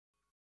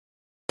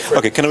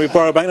Okay, can we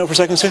borrow a banknote for a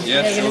second, sir?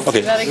 Yeah, sure.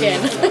 Okay. That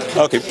again.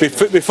 Okay,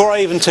 before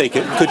I even take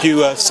it, could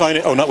you sign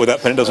it? Oh, not with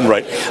that pen, it doesn't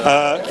write.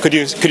 Could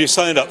you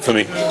sign it up for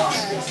me?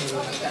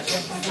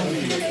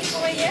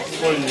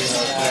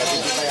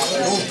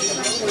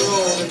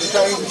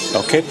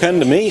 Okay, pen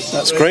to me,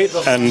 that's great.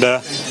 And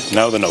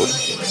now the note.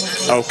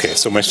 Okay,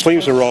 so my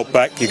sleeves are rolled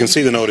back. You can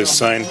see the note is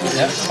signed.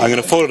 I'm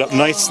going to fold it up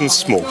nice and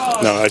small.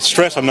 Now, I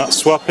stress I'm not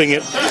swapping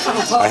it.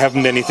 I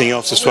haven't anything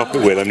else to swap it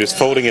with. I'm just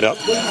folding it up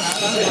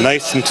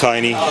nice and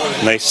tiny,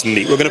 nice and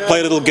neat. We're going to play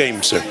a little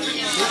game, sir.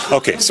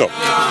 Okay, so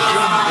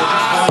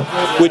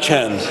which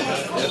hand?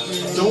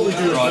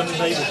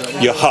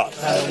 Your hot.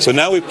 So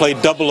now we play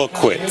double or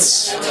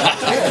quits.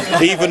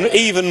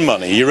 Even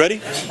money. You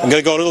ready? I'm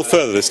going to go a little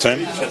further this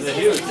time.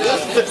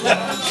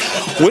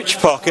 Which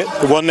pocket?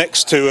 The one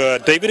next to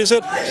David, is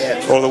it?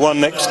 Or the one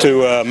next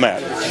to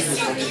Matt?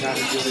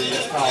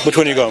 Which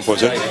one are you going for,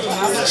 sir?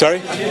 Sorry?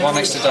 One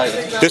next to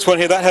David. This one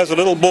here, that has a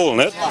little ball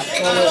in it,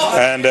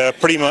 and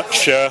pretty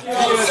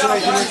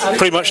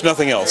much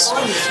nothing else.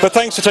 But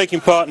thanks for taking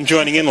part and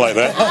joining in like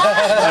that.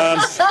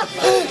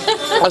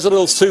 As a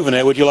little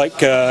souvenir, would you like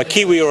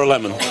kiwi or a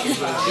lemon?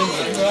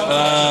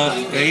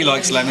 He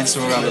likes lemons, so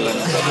we'll have a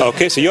lemon.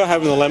 Okay, so you're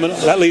having the lemon.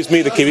 That leaves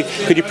me the kiwi.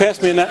 Could you pass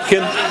me a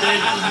napkin?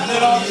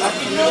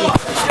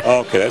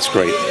 Okay, that's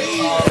great.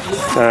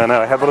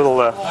 Now I have a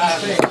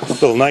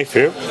little knife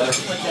here.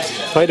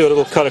 If I do a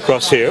little cut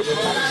across here,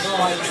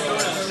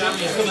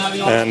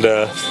 and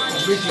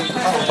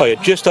oh yeah,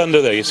 just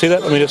under there. You see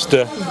that? Let me just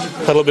cut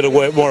a little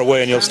bit more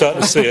away, and you'll start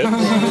to see it.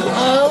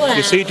 Oh, wow.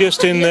 You see,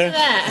 just in there.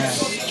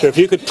 So if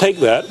you could take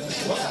that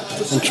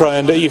and try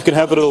and you can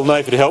have a little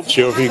knife. It helps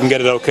you. If you can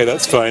get it, okay,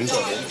 that's fine.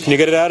 Can you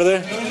get it out of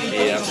there?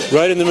 Yeah.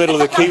 Right in the middle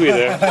of the kiwi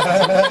there.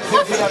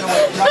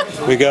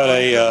 We got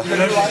a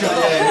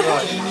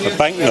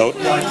banknote.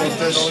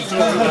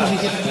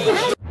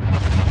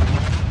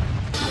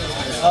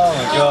 Oh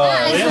my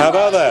God. How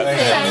about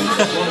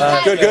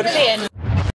that? Good, good. Brilliant.